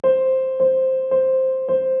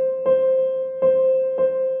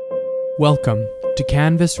Welcome to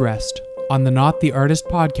Canvas Rest on the Not the Artist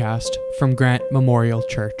podcast from Grant Memorial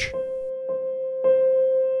Church.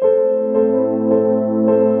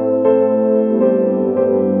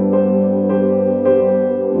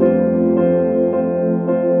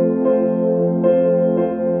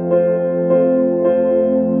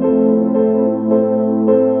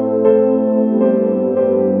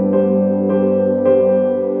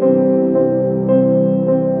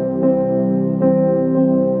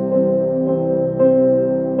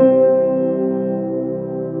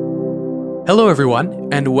 Hello everyone,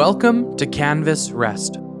 and welcome to Canvas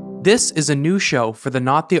Rest. This is a new show for the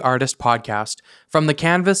Not the Artist podcast from the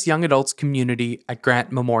Canvas Young Adults community at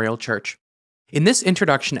Grant Memorial Church. In this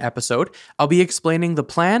introduction episode, I'll be explaining the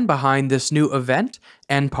plan behind this new event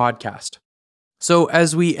and podcast. So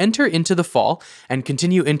as we enter into the fall and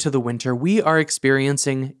continue into the winter, we are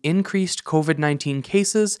experiencing increased COVID-19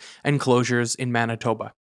 cases and closures in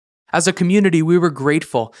Manitoba. As a community, we were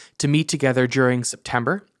grateful to meet together during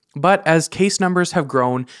September. But as case numbers have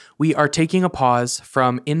grown, we are taking a pause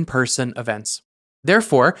from in-person events.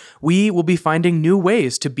 Therefore, we will be finding new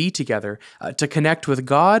ways to be together, to connect with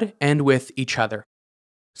God and with each other.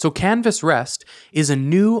 So Canvas Rest is a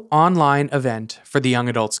new online event for the young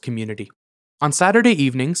adults community. On Saturday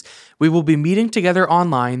evenings, we will be meeting together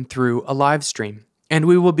online through a live stream, and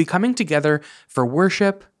we will be coming together for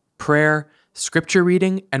worship, prayer, scripture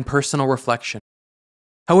reading, and personal reflection.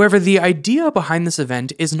 However, the idea behind this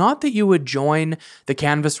event is not that you would join the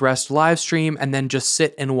Canvas Rest live stream and then just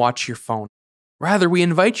sit and watch your phone. Rather, we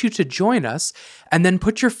invite you to join us and then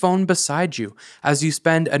put your phone beside you as you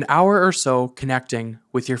spend an hour or so connecting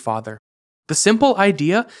with your Father. The simple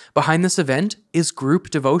idea behind this event is group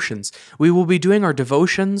devotions. We will be doing our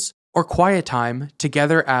devotions or quiet time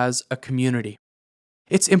together as a community.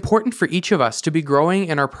 It's important for each of us to be growing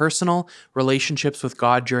in our personal relationships with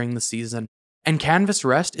God during the season. And Canvas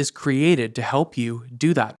Rest is created to help you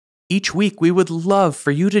do that. Each week, we would love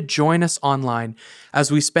for you to join us online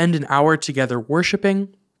as we spend an hour together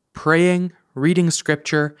worshiping, praying, reading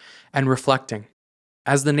scripture, and reflecting.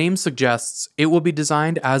 As the name suggests, it will be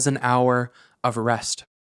designed as an hour of rest.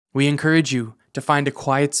 We encourage you to find a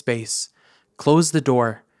quiet space, close the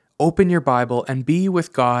door, open your Bible, and be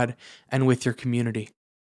with God and with your community.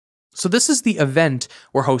 So this is the event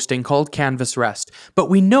we're hosting called Canvas Rest, but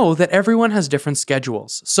we know that everyone has different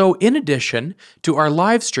schedules. So in addition to our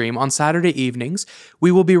live stream on Saturday evenings,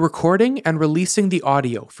 we will be recording and releasing the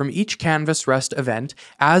audio from each Canvas Rest event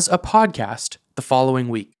as a podcast the following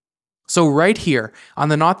week. So right here on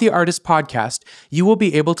the Not the Artist podcast, you will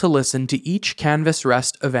be able to listen to each Canvas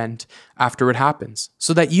Rest event after it happens,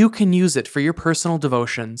 so that you can use it for your personal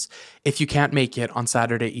devotions if you can't make it on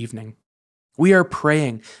Saturday evening. We are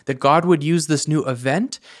praying that God would use this new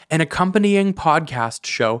event and accompanying podcast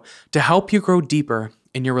show to help you grow deeper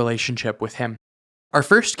in your relationship with Him. Our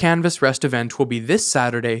first Canvas Rest event will be this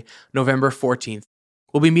Saturday, November 14th.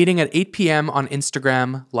 We'll be meeting at 8 p.m. on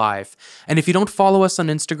Instagram Live. And if you don't follow us on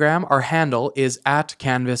Instagram, our handle is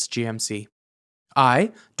 @CanvasGMC.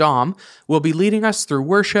 I, Dom, will be leading us through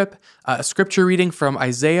worship, a scripture reading from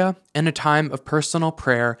Isaiah, and a time of personal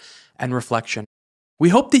prayer and reflection. We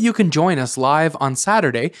hope that you can join us live on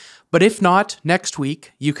Saturday, but if not, next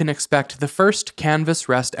week, you can expect the first Canvas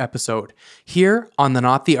Rest episode here on the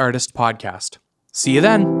Not the Artist podcast. See you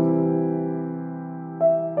then!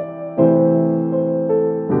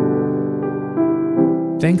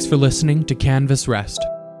 Thanks for listening to Canvas Rest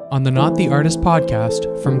on the Not the Artist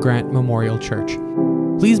podcast from Grant Memorial Church.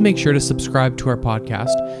 Please make sure to subscribe to our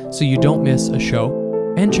podcast so you don't miss a show.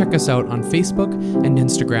 And check us out on Facebook and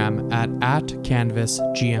Instagram at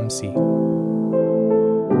 @CanvasGMC.